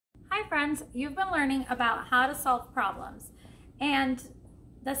friends, you've been learning about how to solve problems and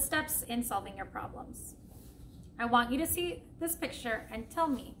the steps in solving your problems. I want you to see this picture and tell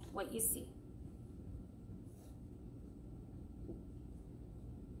me what you see.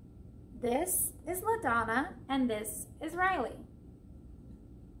 This is LaDonna and this is Riley.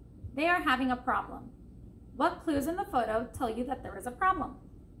 They are having a problem. What clues in the photo tell you that there is a problem?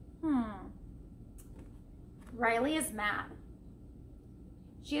 Riley is mad.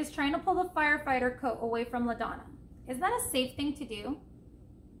 She is trying to pull the firefighter coat away from LaDonna. Is that a safe thing to do?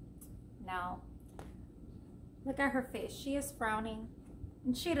 No. Look at her face. She is frowning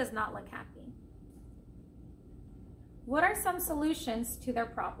and she does not look happy. What are some solutions to their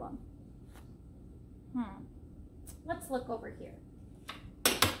problem? Let's look over here.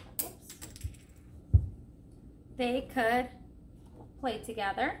 Oops. They could play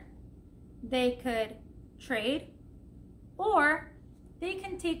together. They could trade, or they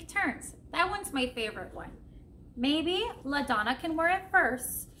can take turns. That one's my favorite one. Maybe LaDonna can wear it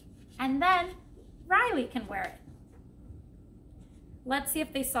first, and then Riley can wear it. Let's see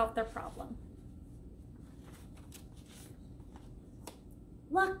if they solve their problem.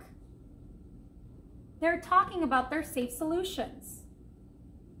 Look, they're talking about their safe solutions.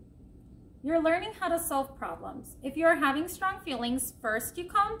 You're learning how to solve problems. If you're having strong feelings, first you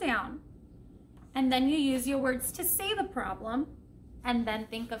calm down, and then you use your words to say the problem, and then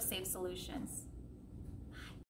think of safe solutions.